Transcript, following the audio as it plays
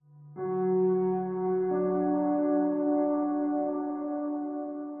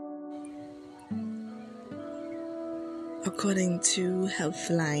According to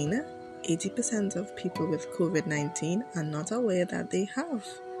Healthline, 80% of people with COVID-19 are not aware that they have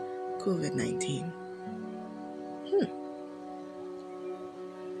COVID-19.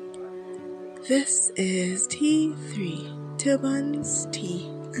 This is T3, Turbans, Tea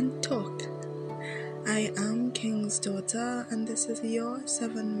and Talk. I am King's daughter, and this is your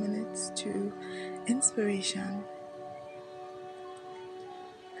 7 minutes to inspiration.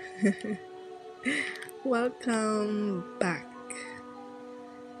 Welcome back.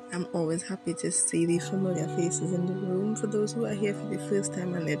 I'm always happy to see the familiar faces in the room. For those who are here for the first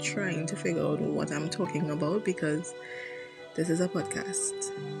time and they're trying to figure out what I'm talking about, because this is a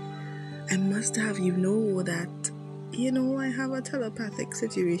podcast, I must have you know that, I have a telepathic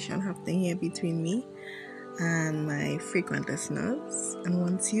situation happening here between me and my frequent listeners. And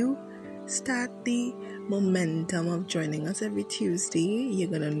once you start the momentum of joining us every Tuesday, you're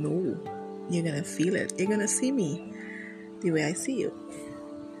going to know, you're going to feel it, you're going to see me the way I see you.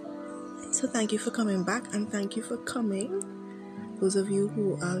 So thank you for coming back, and thank you for coming. Those of you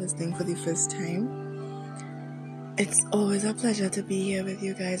who are listening for the first time, it's always a pleasure to be here with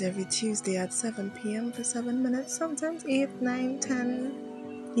you guys every Tuesday at 7 p.m. for 7 minutes, sometimes 8, 9,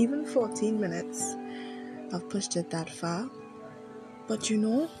 10, even 14 minutes. I've pushed it that far. But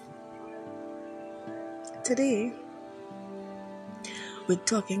today we're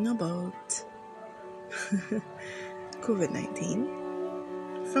talking about COVID-19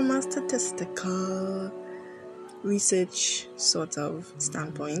 from a statistical research sort of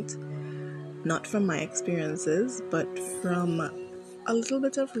standpoint. Not from my experiences, but from a little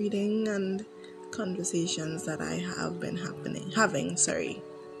bit of reading and conversations that I have been having.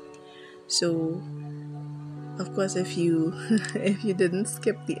 So, of course, if you didn't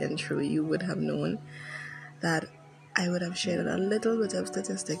skip the intro, you would have known that I would have shared a little bit of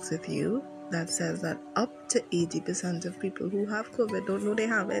statistics with you that says that up to 80% of people who have COVID don't know they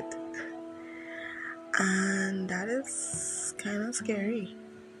have it. And that is kind of scary.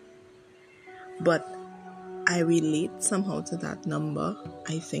 But I relate somehow to that number,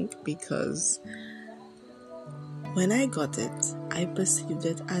 I think, because when I got it, I perceived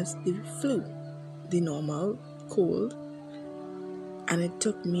it as the flu, the normal cold. And it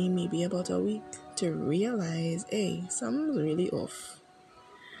took me maybe about a week to realize, hey, something's really off.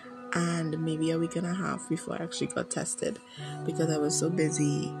 And maybe a week and a half before I actually got tested, because I was so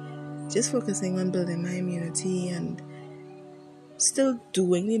busy just focusing on building my immunity and still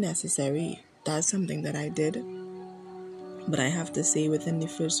doing the necessary. That's something that I did. But I have to say, within the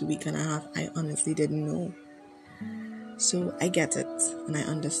first week and a half, I honestly didn't know. So I get it, and I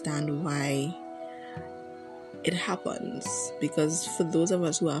understand why it happens. Because for those of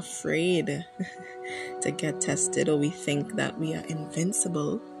us who are afraid to get tested, or we think that we are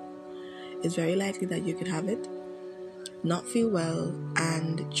invincible, it's very likely that you could have it, not feel well,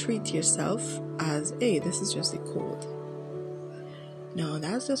 and treat yourself as, hey, this is just a cold. Now,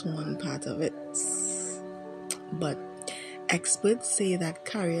 that's just one part of it. But experts say that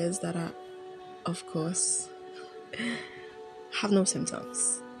carriers that are, of course, have no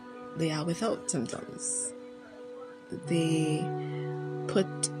symptoms, they are without symptoms. They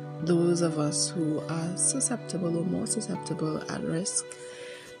put those of us who are susceptible or more susceptible at risk,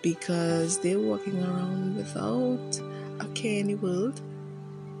 because they're walking around without a care in the world,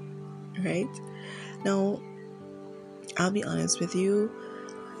 right? Now, I'll be honest with you,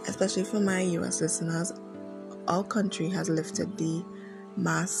 especially for my US listeners, our country has lifted the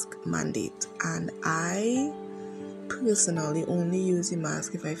mask mandate, and I personally only use the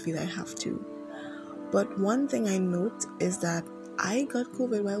mask if I feel I have to. But one thing I note is that I got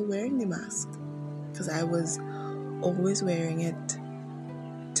COVID while wearing the mask, because I was always wearing it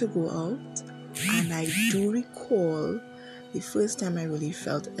to go out. And I do recall the first time I really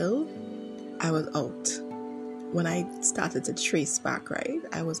felt ill, I was out. When I started to trace back, right,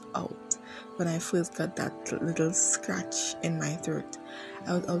 I was out. When I first got that little scratch in my throat,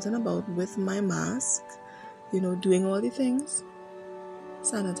 I was out and about with my mask, doing all the things,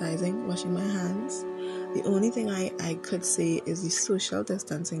 sanitizing, washing my hands. The only thing I could say is the social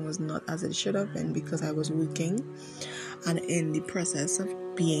distancing was not as it should have been, because I was working and in the process of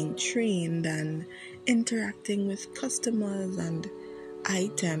being trained and interacting with customers and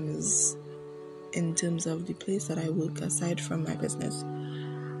items in terms of the place that I work aside from my business.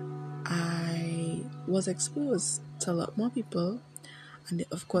 I was exposed to a lot more people, and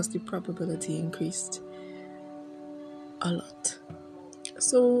of course the probability increased a lot.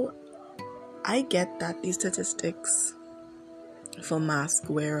 So I get that these statistics for mask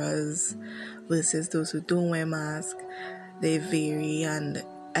wearers versus those who don't wear masks, they vary, and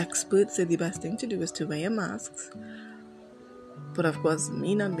experts say the best thing to do is to wear your masks. But of course,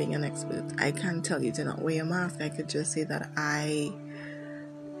 me not being an expert, I can't tell you to not wear your mask. I could just say that I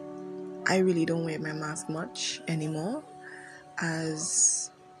really don't wear my mask much anymore,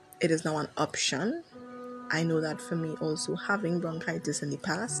 as it is now an option. I know that for me also, having bronchitis in the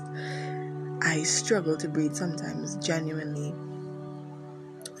past, I struggle to breathe sometimes, genuinely.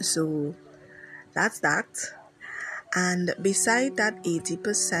 So that's that. And beside that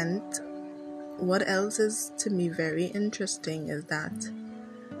 80%, what else is to me very interesting is that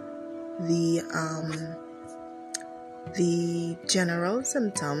the general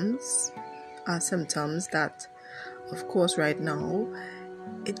symptoms are symptoms that, of course, right now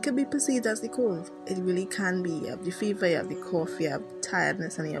it could be perceived as the cold. It really can be. You have the fever, you have the cough, you have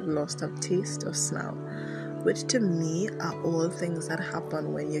tiredness, and you have loss of taste or smell, which to me are all things that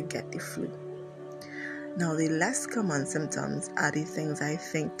happen when you get the flu. Now, the less common symptoms are the things I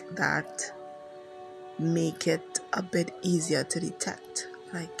think that make it a bit easier to detect,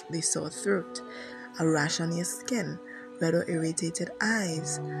 like the sore throat, a rash on your skin, red or irritated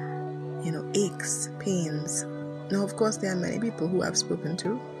eyes, aches, pains. Now, of course, there are many people who I've spoken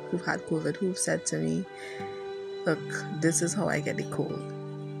to who've had COVID who've said to me, look, this is how I get the cold.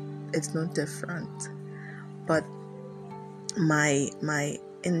 It's not different. But my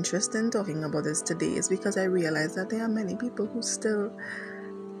interest in talking about this today is because I realize that there are many people who still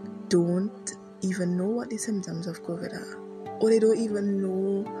don't even know what the symptoms of COVID are, or they don't even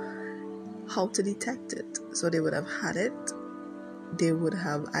know how to detect it. So they would have had it, they would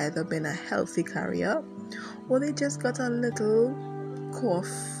have either been a healthy carrier, or they just got a little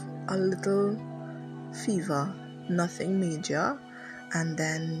cough, a little fever, nothing major, and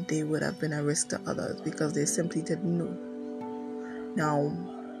then they would have been a risk to others because they simply didn't know. Now,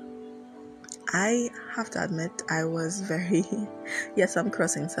 I have to admit, I was very, yes, I'm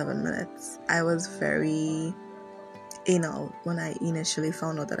crossing 7 minutes. I was very anal when I initially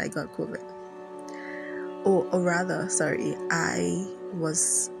found out that I got COVID. Or rather, I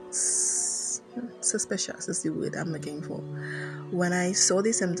was suspicious is the word I'm looking for. When I saw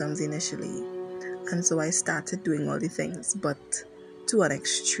the symptoms initially, and so I started doing all the things, but to an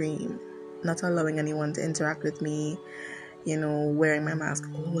extreme, not allowing anyone to interact with me, wearing my mask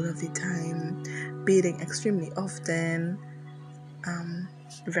all of the time, bathing extremely often,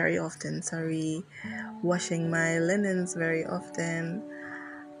 very often, washing my linens very often,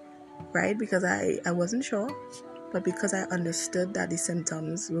 right? Because I wasn't sure, but because I understood that the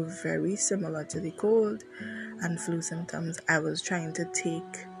symptoms were very similar to the cold and flu symptoms, I was trying to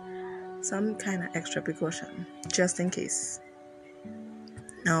take some kind of extra precaution, just in case.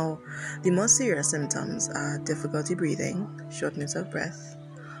 Now, the most serious symptoms are difficulty breathing, shortness of breath,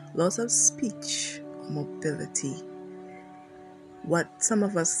 loss of speech, mobility, what some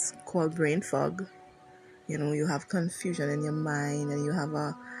of us call brain fog. You have confusion in your mind and you have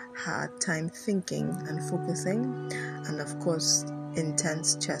a hard time thinking and focusing, and of course,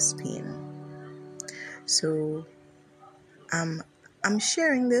 intense chest pain. So, I'm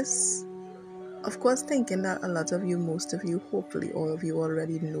sharing this, of course, thinking that a lot of you, most of you, hopefully all of you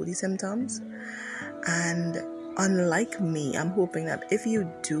already know the symptoms. And unlike me, I'm hoping that if you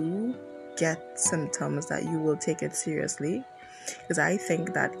do get symptoms that you will take it seriously. Because I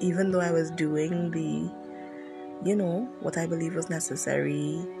think that even though I was doing the, what I believe was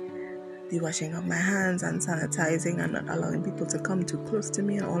necessary, the washing of my hands and sanitizing and not allowing people to come too close to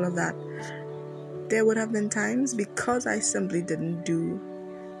me and all of that, there would have been times, because I simply didn't do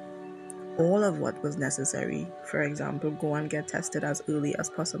all of what was necessary, for example, go and get tested as early as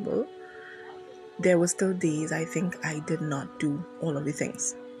possible, there were still days I think I did not do all of the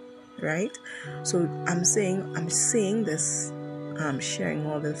things, right? So I'm saying this, and I'm sharing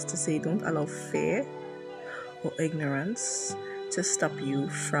all this to say, don't allow fear or ignorance to stop you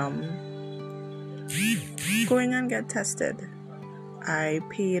from going and get tested. I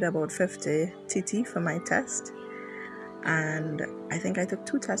paid about 50 TT for my test, and I think I took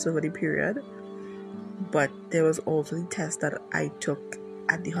 2 tests over the period, but there was also the test that I took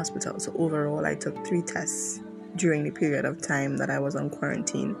at the hospital. So overall, I took 3 tests during the period of time that I was on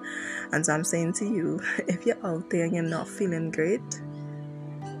quarantine. And so I'm saying to you, if you're out there and you're not feeling great,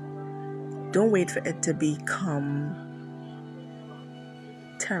 don't wait for it to become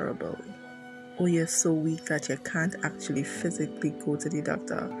terrible, or you're so weak that you can't actually physically go to the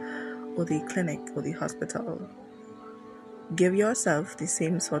doctor or the clinic or the hospital. Give yourself the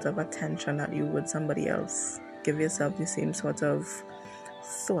same sort of attention that you would somebody else. Give yourself the same sort of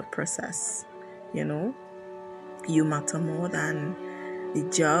thought process. You matter more than the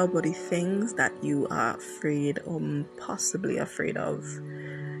job or the things that you are afraid or possibly afraid of.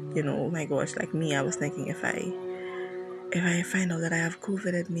 Oh my gosh, like me, I was thinking if I if I find out that I have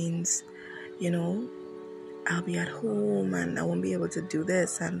COVID, it means, I'll be at home and I won't be able to do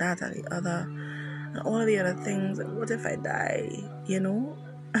this and that and the other and all the other things. What if I die?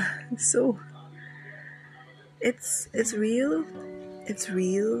 So it's real. It's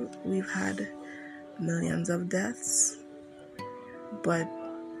real. We've had millions of deaths, but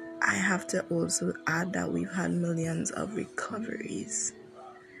I have to also add that we've had millions of recoveries.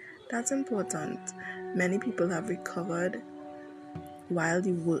 That's important. Many people have recovered while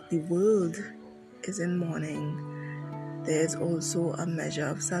the world is in mourning. There's also a measure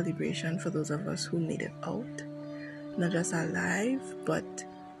of celebration for those of us who made it out. Not just alive, but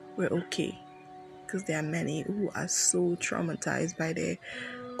we're okay. Because there are many who are so traumatized by their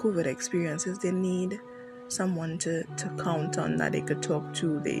COVID experiences, they need someone to count on that they could talk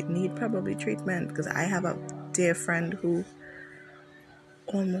to. They need probably treatment, because I have a dear friend who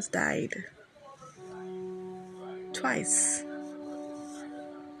almost died twice.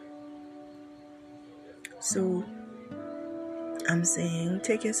 So I'm saying,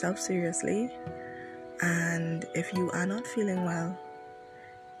 take yourself seriously, and if you are not feeling well,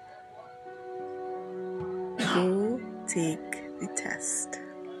 go take the test.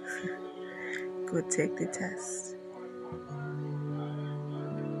 Go take the test.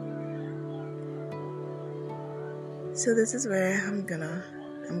 So this is where I'm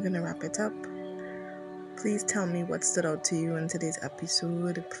gonna wrap it up. Please tell me what stood out to you in today's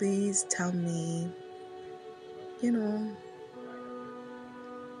episode. Please tell me,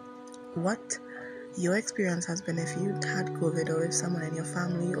 what your experience has been if you had COVID, or if someone in your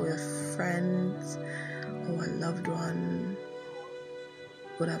family or your friends or a loved one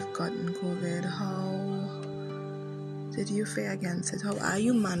would have gotten COVID. How did you fare against it? How are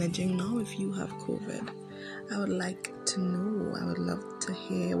you managing now if you have COVID? I would like to know. I would love to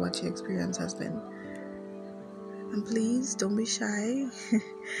hear what your experience has been. And please don't be shy.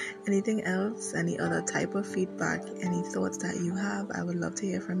 Anything else, any other type of feedback, any thoughts that you have, I would love to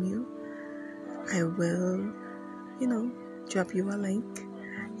hear from you. I will, drop you a link.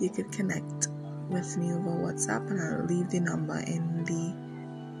 You could connect with me over WhatsApp, and I'll leave the number in the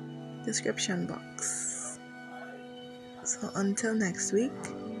description box. So until next week,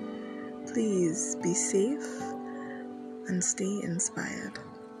 please be safe and stay inspired.